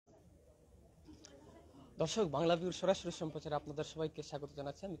দর্শক বাংলা ভিউর সরাসরি সম্প্রচারে আপনাদের সবাইকে স্বাগত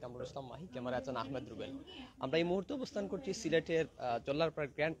জানাচ্ছি। আমি কামরুল ইসলাম মাহি, ক্যামেরা আছেন আহমেদ রুবেল। আমরা এই মুহূর্তে অবস্থান করছি সিলেটের জল্লারপাড়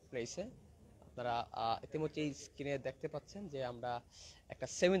গ্র্যান্ড প্লেসে। আপনারা ইতিমধ্যে এই স্ক্রিনে দেখতে পাচ্ছেন যে আমরা একটা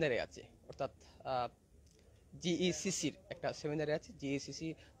সেমিনারে আছি, অর্থাৎ জিইসিসির একটা সেমিনারে আছে। জিইসিসি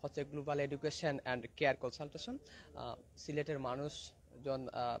হচ্ছে global education and care consultation. সিলেটের মানুষজন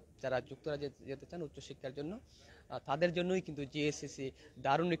যারা যুক্তরাজ্যে যেতে চান উচ্চশিক্ষার জন্য, তাদের জন্যই কিন্তু জিএসসিসি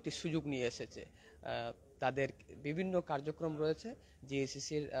দারুণ একটি সুযোগ নিয়ে এসেছে। তাদের বিভিন্ন কার্যক্রম রয়েছে,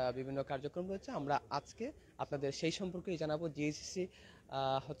 জিএসসিসির বিভিন্ন কার্যক্রম রয়েছে। আমরা আজকে আপনাদের সেই সম্পর্কেই জানাবো। জিএসসিসি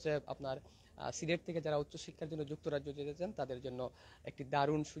হচ্ছে আপনার সিলেট থেকে যারা উচ্চশিক্ষার জন্য যুক্তরাজ্য যেতে চান তাদের জন্য একটি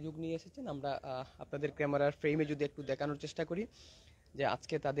দারুণ সুযোগ নিয়ে এসেছেন। আমরা আপনাদের ক্যামেরার ফ্রেমে যদি একটু দেখানোর চেষ্টা করি যে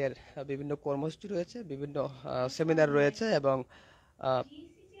আজকে তাদের বিভিন্ন কর্মসূচি রয়েছে, বিভিন্ন সেমিনার রয়েছে এবং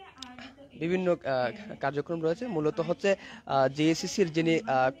বিভিন্ন কার্যক্রম রয়েছে। মূলত হচ্ছে জেএসসিসির যিনি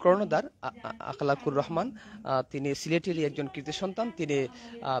কর্ণধার আখলাকুর রহমান, তিনি সিলেটেরই একজন কৃতি সন্তান। তিনি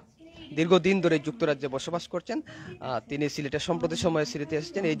দীর্ঘদিন ধরে যুক্তরাজ্যে বসবাস করছেন। তিনি সিলেটের সম্প্রতি সময়ে সিলেটে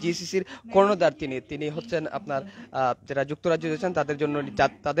এসেছেন। এই জিএসসিসির কর্ণধার তিনি হচ্ছেন আপনার যারা যুক্তরাজ্যে যাচ্ছেন তাদের জন্য,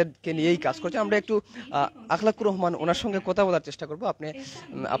 তাদেরকে নিয়েই কাজ করছেন। আমরা একটু আখলাকুর রহমান ওনার সঙ্গে কথা বলার চেষ্টা করব।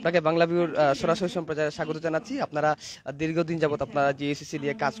 আপনাকে বাংলা ভিউর সরাসরি সম্প্রচারে স্বাগত জানাচ্ছি। আপনারা দীর্ঘদিন যাবত আপনারা জিএসসিসি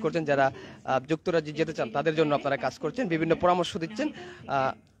নিয়ে কাজ করছেন, যারা যুক্তরাজ্যে যেতে চান তাদের জন্য আপনারা কাজ করছেন, বিভিন্ন পরামর্শ দিচ্ছেন।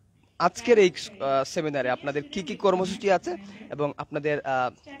 আজকের এই সেমিনারে আপনাদের কি কি কর্মসূচি আছে এবং আপনাদের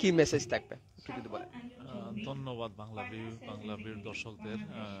কি মেসেজ থাকবে একটু যদি বলেন। ধন্যবাদ বাংলা ভিউর দর্শকদের।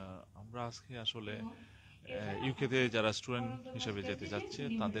 আমরা আজকে আসলে ইউকেতে যারা স্টুডেন্ট হিসেবে যেতে যাচ্ছে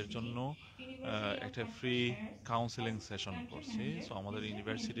তাদের জন্য একটা ফ্রি কাউন্সেলিং সেশন করছি। সো আমাদের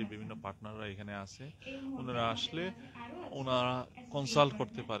ইউনিভার্সিটির বিভিন্ন পার্টনাররা এখানে আছে। ওনারা আসলে ওনারা কনসাল্ট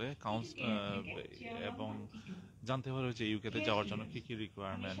করতে পারে এবং জানতে পারবে যে ইউকেতে যাওয়ার জন্য কি কি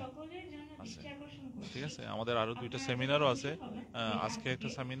রিকোয়ারমেন্ট আছে। ঠিক আছে, আমাদের আরো 2টা সেমিনারও আছে। আজকে একটা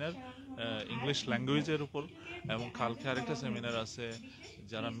সেমিনার ইংলিশ ল্যাঙ্গুয়েজের উপর এবং কালকে আরেকটা সেমিনার আছে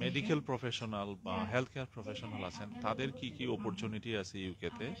যারা মেডিকেল প্রফেশনাল বা হেলথ কেয়ার প্রফেশনাল আছেন তাদের কি কি অপরচুনিটি আছে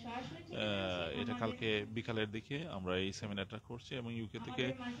ইউকেতে। এটা কালকে বিকালের দিকে আমরা এই সেমিনারটা করছি এবং ইউকে থেকে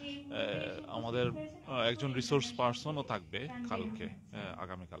আমাদের একজন রিসোর্স পার্সনও থাকবে কালকে,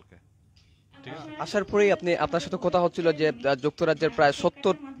 আগামীকালকে। আসার পরেই আপনার সাথে কথা হচ্ছিল যে যুক্তরাজ্যের প্রায়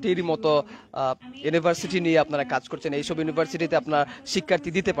 70টির মতো ইউনিভার্সিটি নিয়ে আপনারা কাজ করছেন। এইসব ইউনিভার্সিটিতে আপনার শিক্ষার্থী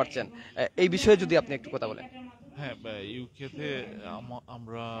দিতে পারছেন, এই বিষয়ে যদি আপনি একটু কথা বলেন। হ্যাঁ, ইউকেতে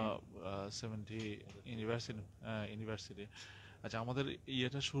আমরা 70 ইউনিভার্সিটি আচ্ছা আমাদের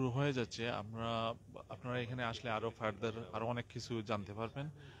ইয়েটা শুরু হয়ে যাচ্ছে। আপনারা এখানে আসলে আরো ফার্দার আরো অনেক কিছু জানতে পারবেন।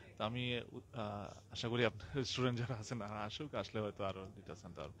 আমি আশা করি আপনার স্টুডেন্ট যারা আছেন আসুক, আসলে হয়তো আরো ডিটেইলস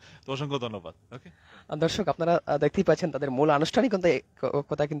জানতে পারবো। তো অসংখ্য ধন্যবাদ। ওকে দর্শক, আপনারা দেখতেই পাচ্ছেন তাদের মূল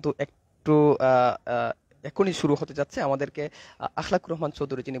আনুষ্ঠানিকতা কিন্তু একটু এখনই শুরু হতে যাচ্ছে। আমাদেরকে আখলাকুর রহমান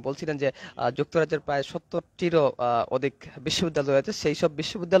চৌধুরী যিনি বলছিলেন যে যুক্তরাজ্যের প্রায় 70টিরও অধিক বিশ্ববিদ্যালয় আছে, সেই সব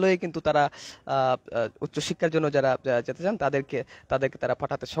বিশ্ববিদ্যালয়ে কিন্তু তারা উচ্চশিক্ষার জন্য যারা যেতে চান তাদেরকে তারা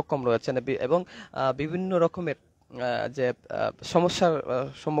পাঠাতে সক্ষম রয়েছেন এবং বিভিন্ন রকমের যে সমস্যার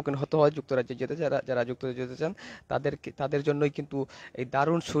সম্মুখীন হতে হয় যুক্তরাজ্যে যেতে, যারা যুক্তরাজ্যে যেতে চান তাদের জন্যই কিন্তু এই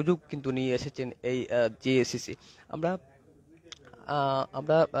দারুণ সুযোগ কিন্তু নিয়ে এসেছেন এই জিএসসিসি। আমরা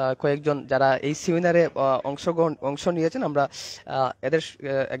কয়েকজন যারা এই সেমিনারে অংশ নিয়েছেন, আমরা এদের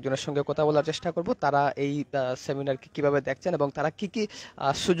একজনের সঙ্গে কথা বলার চেষ্টা করব। তারা এই সেমিনারকে কিভাবে দেখছেন এবং তারা কি কি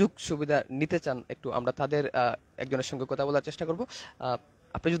সুযোগ সুবিধা নিতে চান, একটু আমরা তাদের একজনের সঙ্গে কথা বলার চেষ্টা করব।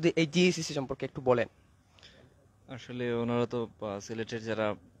 আপনি যদি এই জিএসসিসি সম্পর্কে একটু বলেন। আসলে ওনারা তো সিলেটের যারা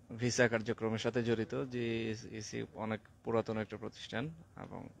ভিসা কার্যক্রমের সাথে জড়িত, জিএসসিসি অনেক পুরাতন একটা প্রতিষ্ঠান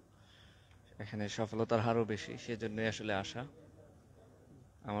এবং এখানে সফলতার হারও বেশি, সেজন্যই আসলে আসা।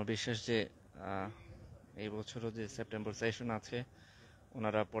 আমার বিশ্বাস যে এই বছরও যে সেপ্টেম্বর সেশন আছে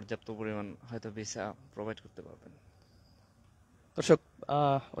ওনারা পর্যাপ্ত পরিমাণ হয়তো ভিসা প্রোভাইড করতে পারবেন। দর্শক,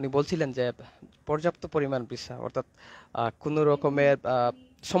 উনি বলছিলেন যে পর্যাপ্ত পরিমাণ ভিসা, অর্থাৎ কোনো রকমের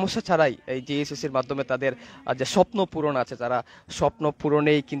সমস্যা ছাড়াই এই জিএসসিসির মাধ্যমে তাদের যে স্বপ্ন পূরণ আছে, তারা স্বপ্ন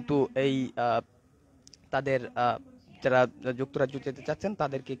পূরণেই কিন্তু এই তাদের যারা যুক্তরাজ্য যেতে চাচ্ছেন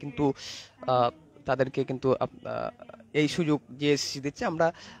তাদেরকে কিন্তু এই সুযোগ জিএসসিসি দিচ্ছে। আমরা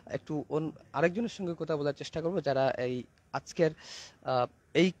একটু আরেকজনের সঙ্গে কথা বলার চেষ্টা করব যারা এই আজকের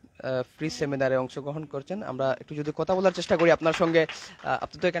এই ফ্রি সেমিনারে অংশগ্রহণ করছেন। আমরা একটু যদি কথা বলার চেষ্টা করি আপনার সঙ্গে।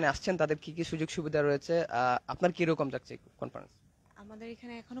 আপনি তো এখানে আসছেন, তাদের কি কি সুযোগ সুবিধা রয়েছে, আপনার কি রকম যাচ্ছে কনফারেন্স? আমাদের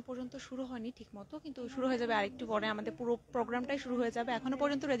এখানে এখনো পর্যন্ত শুরু হয়নি ঠিকমতো, কিন্তু শুরু হয়ে যাবে আরেকটু পরে। আমাদের পুরো প্রোগ্রামটাই শুরু হয়ে যাবে। এখনো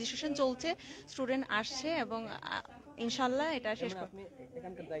পর্যন্ত রেজিস্ট্রেশন চলছে, স্টুডেন্ট আসছে এবং ইনশাল্লাহ এটা শেষ যেমন করব। আপনি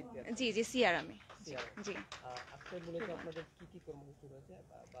এখানকার দায়িত্বে আছেন। জি জি সিআর আমি জি চেয়ারে। জি। আজকে মূলত আপনাদের কি কি কর্মসূচি রয়েছে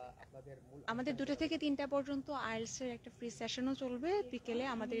বা আপনাদের মূল আমাদের 2টা থেকে 3টা পর্যন্ত আইএলটিএস এর একটা ফ্রি সেশনও চলবে বিকেলে।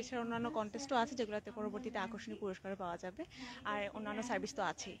 আমাদের এছাড়া অন্যান্য কন্টেস্টও আছে যেগুলোতে পরবর্তীতে আকর্ষণীয় পুরস্কার পাওয়া যাবে, আর অন্যান্য সার্ভিস তো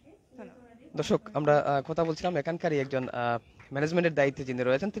আছেই। ধন্যবাদ। দর্শক, আমরা কথা বলছিলাম এখানকারই একজন ম্যানেজমেন্টের দায়িত্বে যিনি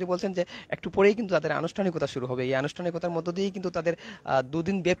রয়েছেন, তিনি বলছেন যে একটু পরেই কিন্তু তাদের আনুষ্ঠানিকতা শুরু হবে। এই আনুষ্ঠানিকতার মধ্য দিয়েই কিন্তু তাদের 2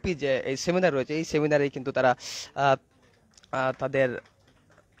 দিন ব্যাপী যে এই সেমিনার রয়েছে, এই সেমিনারেই কিন্তু তারা আহ, তাদের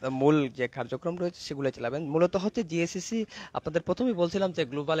মূল যে কার্যক্রম রয়েছে সেগুলো চালাবেন। মূলত হচ্ছে জিএসসিসি, আপনাদের প্রথমেই বলছিলাম যে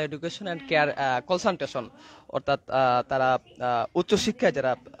global education and care consultation, অর্থাৎ তারা উচ্চশিক্ষায়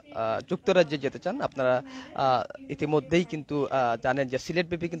যারা যুক্তরাজ্যে যেতে চান, আপনারা ইতিমধ্যেই কিন্তু জানেন যে সিলেট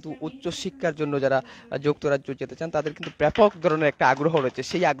ব্যাপী কিন্তু উচ্চশিক্ষার জন্য যারা যুক্তরাজ্য যেতে চান তাদের কিন্তু ব্যাপক ধরনের একটা আগ্রহ রয়েছে।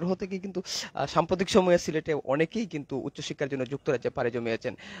 সেই আগ্রহ থেকে কিন্তু সাম্প্রতিক সময়ে সিলেটে অনেকেই কিন্তু উচ্চশিক্ষার জন্য যুক্তরাজ্যে পাড়ি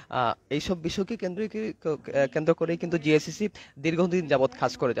জমিয়েছেন। এইসব বিষয়কে কেন্দ্র করেই কিন্তু জিএসসিসি দীর্ঘদিন যাবৎ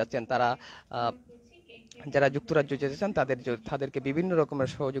কাজ করে যাচ্ছেন। তারা যারা যুক্তরাজ্য যেতে চান তাদেরকে বিভিন্ন রকমের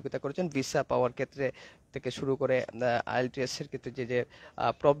সহযোগিতা করেছেন, ভিসা পাওয়ার ক্ষেত্রে থেকে শুরু করে আইএলটিএস এর ক্ষেত্রে যে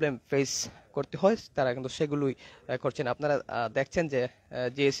প্রবলেম ফেস করতে হয় তারা কিন্তু সেগুলোই করছেন। আপনারা দেখছেন যে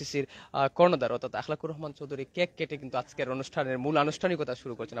জেএসসিসির কর্ণধার অর্থাৎ আখলাকুর রহমান চৌধুরী কেক কেটে কিন্তু আজকের অনুষ্ঠানের মূল আনুষ্ঠানিকতা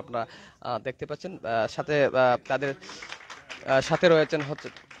শুরু করছেন। আপনারা দেখতে পাচ্ছেন সাথে তাদের সাথে রয়েছেন হচ্ছে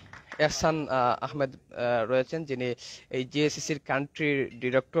এহসান আহমেদ রয়েছেন, যিনি এই জেএসসিসির কান্ট্রি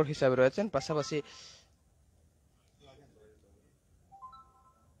ডিরেক্টর হিসাবে রয়েছেন। পাশাপাশি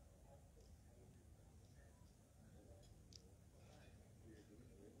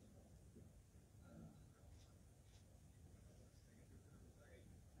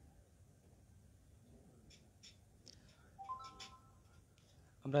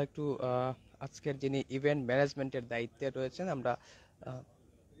আমরা একটু আজকের যিনি ইভেন্ট ম্যানেজমেন্টের দায়িত্বে রয়েছেন, আমরা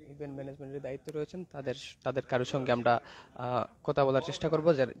ইভেন্ট ম্যানেজমেন্টের দায়িত্বে রয়েছেন তাদের কারোর সঙ্গে আমরা কথা বলার চেষ্টা করব।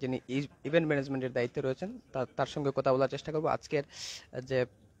 যিনি ইভেন্ট ম্যানেজমেন্টের দায়িত্বে রয়েছেন তার সঙ্গে কথা বলার চেষ্টা করব। আজকের যে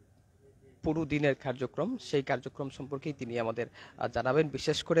পুরো দিনের কার্যক্রম, সেই কার্যক্রম সম্পর্কেই তিনি আমাদের জানাবেন।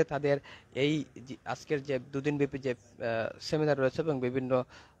 বিশেষ করে তাদের এই আজকের যে 2 দিন ব্যাপী যে সেমিনার রয়েছে এবং বিভিন্ন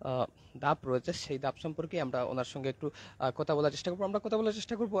ধাপ রয়েছে, সেই ধাপ সম্পর্কে আমরা ওনার সঙ্গে একটু কথা বলার চেষ্টা করবো। আমরা কথা বলার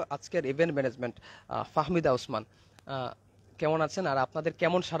চেষ্টা করব আজকের ইভেন্ট ম্যানেজমেন্ট ফাহমিদা ওসমান, কেমন আছেন আর আপনাদের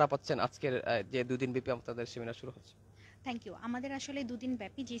কেমন সাড়া পাচ্ছেন আজকের যে 2 দিন ব্যাপী আপনাদের সেমিনার শুরু হচ্ছে? Thank you. আমাদের আসলে 2 দিন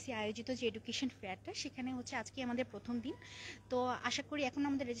ব্যাপী জিসি আয়োজিত যে এডুকেশন ফেয়ারটা, সেখানে হচ্ছে আজকে আমাদের প্রথম দিন। তো আশা করি এখন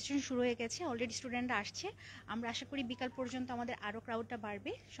আমাদের রেজিস্ট্রেশন শুরু হয়ে গেছে, অলরেডি স্টুডেন্টরা আসছে। আমরা আশা করি বিকাল পর্যন্ত আমাদের আরও ক্রাউডটা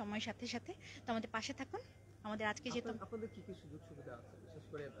বাড়বে সময়ের সাথে সাথে। তো আমাদের পাশে থাকুন। আমাদের আজকে যেহেতু আপনাদের কি কি সুযোগ সুবিধা আছে? বিশেষ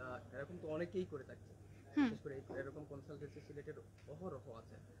করে এরকম তো অনেকেই করে থাকছে, হুম বিশেষ করে এরকম কনসালটেন্সি সিলেটের অহরহ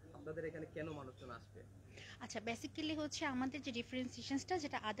আছে, আপনাদের এখানে কেন মানুষজন আসবে? আচ্ছা, বেসিক্যালি হচ্ছে আমাদের যে ডিফারেন্সিয়েশনসটা,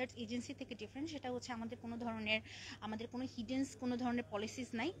 যেটা আদার্স এজেন্সি থেকে ডিফারেন্ট, সেটা হচ্ছে আমাদের কোনো হিডেন্স কোনো ধরনের পলিসিস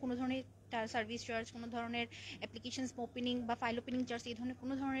নাই, কোনো ধরনের সার্ভিস চার্জ, কোনো ধরনের অ্যাপ্লিকেশনস ওপেনিং বা ফাইল ওপেনিং চার্জ, এই ধরনের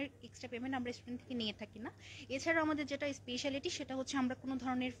কোনো ধরনের এক্সট্রা পেমেন্ট আমরা স্টুডেন্ট থেকে নিয়ে থাকি না। এছাড়াও আমাদের যেটা স্পেশালিটি, সেটা হচ্ছে আমরা কোনো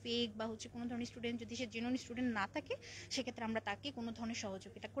ধরনের ফেক বা হচ্ছে কোনো ধরনের স্টুডেন্ট যদি সে জেনুইন স্টুডেন্ট না থাকে, সেক্ষেত্রে আমরা তাকে কোনো ধরনের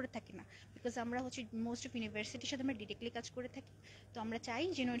সহযোগিতা করে থাকি না। বিকজ আমরা হচ্ছে মোস্ট অফ ইউনিভার্সিটির সাথে আমরা ডিরেক্টলি কাজ করে থাকি। তো আমরা চাই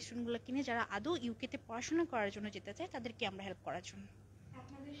জেনুইন স্টুডেন্টগুলোকে নিয়ে যারা আদৌ ইউকেতে পড়াশোনা করার জন্য যেতে চায়, তাদেরকে আমরা হেল্প করার জন্য।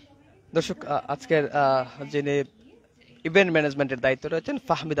 দর্শক, আজকের যিনি ইভেন্ট ম্যানেজমেন্টের দায়িত্ব রয়েছেন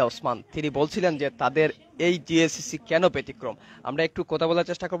ফাহমিদা ওসমান, তিনি বলছিলেন যে তাদের এই জিএসসিসি কেন ব্যতিক্রম। আমরা একটু কথা বলার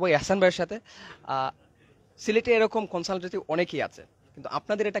চেষ্টা করবো এহসান ভাইয়ের সাথে। সিলেটে এরকম কনসালটেন্সি অনেকেই আছে, কিন্তু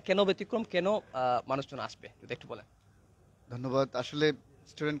আপনাদের এটা কেন ব্যতিক্রম, কেন মানুষজন আসবে যদি একটু বলেন? ধন্যবাদ। আসলে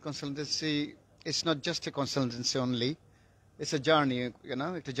student consultancy it's not just a consultancy only, it's a journey,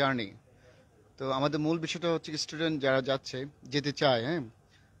 একটা জার্নি। তো আমাদের মূল বিষয়টা হচ্ছে স্টুডেন্ট যারা যেতে চায়, হ্যাঁ,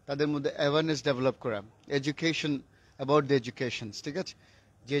 তাদের মধ্যে অ্যাওয়ারনেস ডেভেলপ করা, এডুকেশন অ্যাবাউট দ্য এডুকেশন, ঠিক আছে?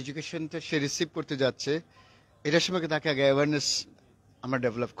 যে এডুকেশনটা সে রিসিভ করতে যাচ্ছে, এটার সময় তাকে আগে অ্যাওয়ারনেস আমরা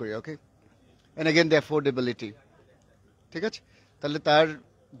ডেভেলপ করি, ওকে? অ্যান্ড অ্যাগেন দ্য অ্যাফোর্ডেবিলিটি, ঠিক আছে? তাহলে তার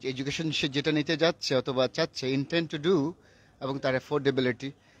এডুকেশন সে যেটা নিতে যাচ্ছে অথবা চাচ্ছে, ইন্টেন্ট টু ডু, এবং তার অ্যাফোর্ডেবিলিটি,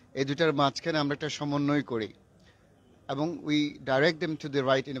 এই দুটার মাঝখানে আমরা একটা সমন্বয় করি এবং we direct them to the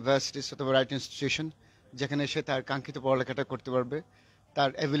right universities অথবা রাইট ইনস্টিটিউশন, যেখানে সে তার কাঙ্ক্ষিত পড়ালেখাটা করতে পারবে তার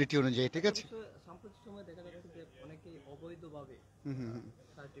এবিলিটি অনুযায়ী, ঠিক আছে? সাম্প্রতিক সময় দেখা যাচ্ছে যে অনেকেই অবৈধভাবে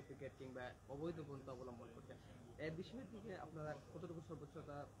সার্টিফিকেট কিংবা অবৈধ পন্থা অবলম্বন করছেন। এই বিষয়ের দিকে আপনারা কতটুকু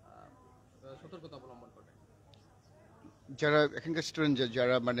সতর্কতা অবলম্বন করবেন? যারা এখানকার স্টুডেন্ট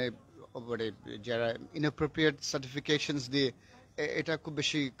যারা যারা ইনঅ্যাপ্রোপ্রিয়েট সার্টিফিকেশনস দিয়ে, এটা খুব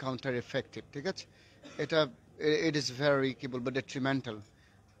বেশি কাউন্টার এফেক্টিভ, ঠিক আছে? এটা ইট ইজ ভেরি কি বলবো ডেট্রিমেন্টাল।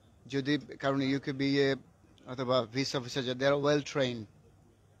 যদি কারণ ইউকেবিএ অথবা visa officer they are well train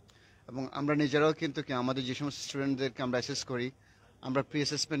এবং আমরা নিজেরাও কিন্তু কি আমাদের যে সমস্ত স্টুডেন্টদেরকে আমরা অ্যাসেস করি, আমরা প্রি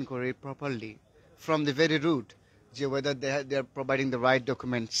অ্যাসেসমেন্ট করি properly from the very root, যে whether they are providing the right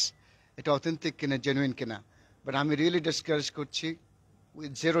documents, এটা অথেন্টিক কিনা, জেনুইন কিনা। বাট আমি রিয়েলি ডিসকারেজ করছি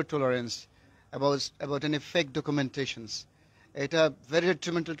with zero tolerance about any fake documentations. এটা very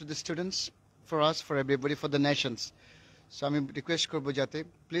detrimental to the students, for us, for everybody, for the nations. So আমি request করবো যাতে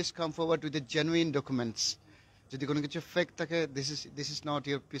please come forward with the genuine documents. যদি কোনো কিছু fake থাকে, this is not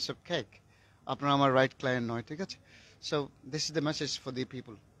your piece of cake, আপনারা আমার রাইট ক্লায়েন্ট নয়, ঠিক আছে? So this is the message for the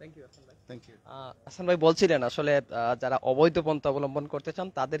people. Thank you. Thank you. Hasan ভাই বলছিলেন আসলে যারা অবৈধ পন্থা অবলম্বন করতে চান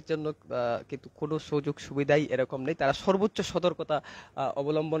তাদের জন্য কিন্তু কোনো সুযোগ সুবিধাই এরকম নেই, তারা সর্বোচ্চ সতর্কতা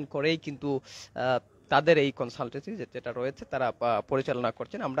অবলম্বন করেই কিন্তু তাদের এই কনসালটেন্সি যেটা রয়েছে তারা পরিচালনা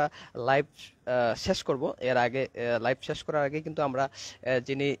করছেন। আমরা লাইভ শেষ করব, এর আগে লাইভ শেষ করার আগে কিন্তু আমরা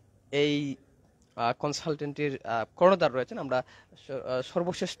যিনি এই কনসালটেন্টের কর্ণধার রয়েছেন আমরা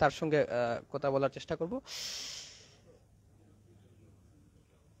সর্বশেষ তার সঙ্গে কথা বলার চেষ্টা করব।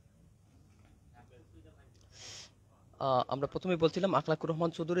 আমরা প্রথমে বলছিলাম আখলাকুর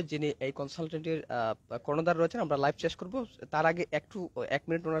রহমান চৌধুরী যিনি এই কনসালটেন্টের কর্ণধার রয়েছেন। আমরা লাইভ শেষ করব, তার আগে একটু 1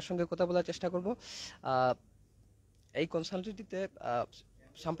 মিনিট ওনার সঙ্গে কথা বলার চেষ্টা করব। এই কনসালটেন্টিতে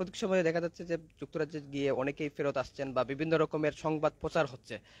সাম্প্রতিক সময়ে দেখা যাচ্ছে যে যুক্তরাজ্যে গিয়ে অনেকেই ফেরত আসছেন বা বিভিন্ন রকমের সংবাদ প্রচার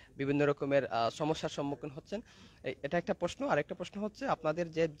হচ্ছে, বিভিন্ন রকমের সমস্যার সম্মুখীন হচ্ছেন। এটা একটা প্রশ্ন। আরেকটা প্রশ্ন হচ্ছে আপনাদের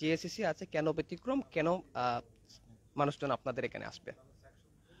যে জিএসসিসি আছে কেন ব্যতিক্রম, কেন মানুষজন আপনাদের এখানে আসবে?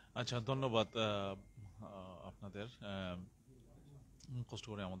 আচ্ছা, ধন্যবাদ আপনাদের কষ্ট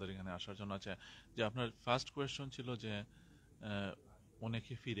করে আমাদের এখানে আসার জন্য। আছে যে আপনার ফার্স্ট কোয়েশ্চন ছিল যে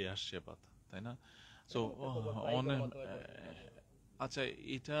অনেকে ফিরে আসছে তাই না? সো আচ্ছা,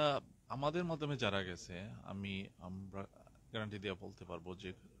 এটা আমাদের মাধ্যমে যারা গেছে আমরা গ্যারান্টি দিয়ে বলতে পারবো যে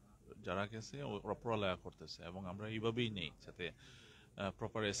যারা গেছে ওরা পড়ালেখা করতেছে, এবং আমরা এইভাবেই নেই যাতে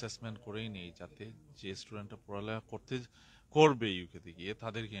প্রপার অ্যাসেসমেন্ট করেই নেই যাতে যে স্টুডেন্টরা পড়ালেখা করবে ইউকেতে গিয়ে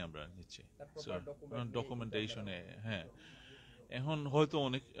তাদেরকে আমরা নিচ্ছি ডকুমেন্টেশনে। হ্যাঁ, এখন হয়তো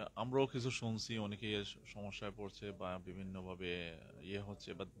আমরাও কিছু শুনছি অনেকে সমস্যায় পড়ছে বা বিভিন্নভাবে হচ্ছে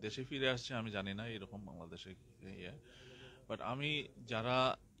বা দেশে ফিরে আসছে, আমি জানি না এরকম বাংলাদেশে বাট আমি যারা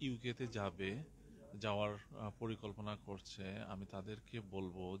ইউকেতে যাওয়ার পরিকল্পনা করছে আমি তাদেরকে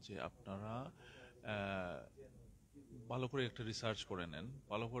বলবো যে আপনারা ভালো করে একটা রিসার্চ করে নেন,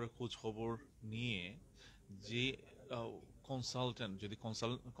 ভালো করে খোঁজ খবর নিয়ে যে কনসালটেন্ট, যদি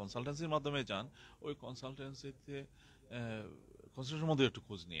কনসালটেন্সির মাধ্যমে যান ওই কনসালটেন্সির মধ্যে একটু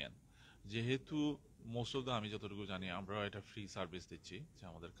খোঁজ নিয়েন, যেহেতু মোস্ট অফ দ্য আমি যতটুকু জানি আমরা এটা ফ্রি সার্ভিস দিচ্ছি যে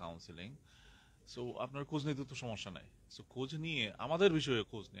আমাদের কাউন্সিলিং। সো আপনার খোঁজ নিতে তো সমস্যা নাই। সো খোঁজ নিয়ে আমাদের বিষয়ে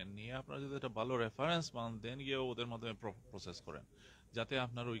খোঁজ নিয়ে আপনারা যদি একটা ভালো রেফারেন্স পান দেন গিয়ে ওদের মাধ্যমে প্রসেস করেন যাতে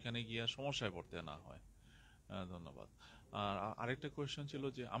আপনার ওইখানে গিয়ে সমস্যায় পড়তে না হয়। ধন্যবাদ। আর আরেকটা কোয়েশ্চেন ছিল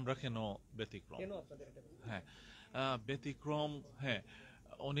যে আমরা কেন ব্যতিক্রম। হ্যাঁ, ব্যতিক্রম, হ্যাঁ,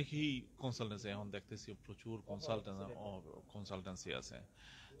 অনেকেই কনসালটেন্সি এখন দেখতেছি প্রচুর কনসালটেন্সি আছে।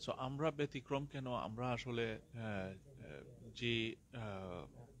 সো আমরা ব্যতিক্রম কেন, আমরা আসলে যে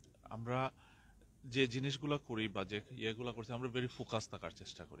আমরা যে জিনিসগুলো করি বা যে ইয়েগুলো করছি আমরা ভেরি ফোকাস থাকার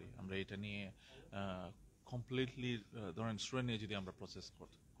চেষ্টা করি। আমরা এটা নিয়ে কমপ্লিটলি ধরেন স্টুডেন্ট নিয়ে যদি আমরা প্রসেস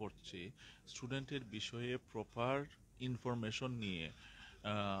করছি, স্টুডেন্টের বিষয়ে প্রপার ইনফরমেশন নিয়ে,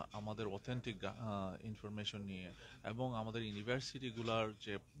 আমাদের অথেন্টিক ইনফরমেশন নিয়ে এবং আমাদের ইউনিভার্সিটিগুলোর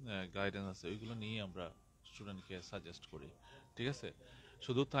যে গাইডেন্স আছে ওইগুলো নিয়ে আমরা স্টুডেন্টকে সাজেস্ট করি। ঠিক আছে,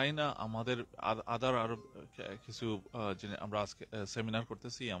 শুধু তাই না, আমাদের আরো কিছু আমরা আজকে সেমিনার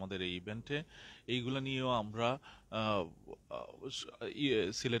করতেছি আমাদের এই ইভেন্টে, এইগুলো নিয়েও আমরা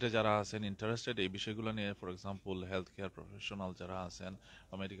সিলেটে যারা আছেন ইন্টারেস্টেড এই বিষয়গুলো নিয়ে, for example health care professional যারা আছেন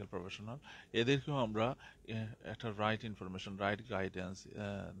বা মেডিকেল প্রফেশনাল, এদেরকেও আমরা একটা রাইট ইনফরমেশন, রাইট গাইডেন্স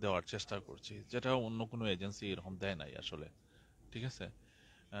দেওয়ার চেষ্টা করছি, যেটা অন্য কোনো এজেন্সি এরকম দেয় নাই আসলে। ঠিক আছে।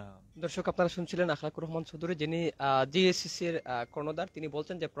 দর্শক, আপনারা শুনছিলেন আখলাকুর রহমান চৌধুরী যিনি জিএসসিসি এর কর্ণধার। তিনি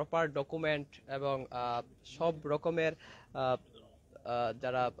বলছেন যে প্রপার ডকুমেন্ট এবং সব রকমের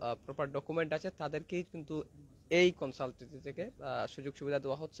যারা প্রপার ডকুমেন্ট আছে তাদেরকেই কিন্তু এই কনসালটেন্সি থেকে সুযোগ সুবিধা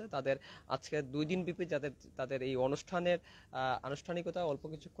দেওয়া হচ্ছে। তাদের আজকে 2 দিন ব্যাপী তাদের এই অনুষ্ঠানের আনুষ্ঠানিকতা অল্প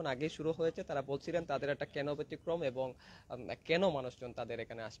কিছুক্ষণ আগেই শুরু হয়েছে। তারা বলছিলেন তাদের একটা কেন ব্যতিক্রম এবং কেন মানুষজন তাদের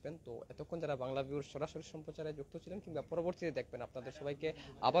এখানে আসবেন। তো এতক্ষণ যারা বাংলা ভিউর সরাসরি সম্প্রচারে যুক্ত ছিলেন কিংবা পরবর্তীতে দেখবেন, আপনাদের সবাইকে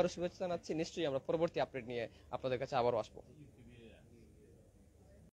আবারও শুভেচ্ছা জানাচ্ছি। নিশ্চয়ই আমরা পরবর্তী আপডেট নিয়ে আপনাদের কাছে আবারও আসবো।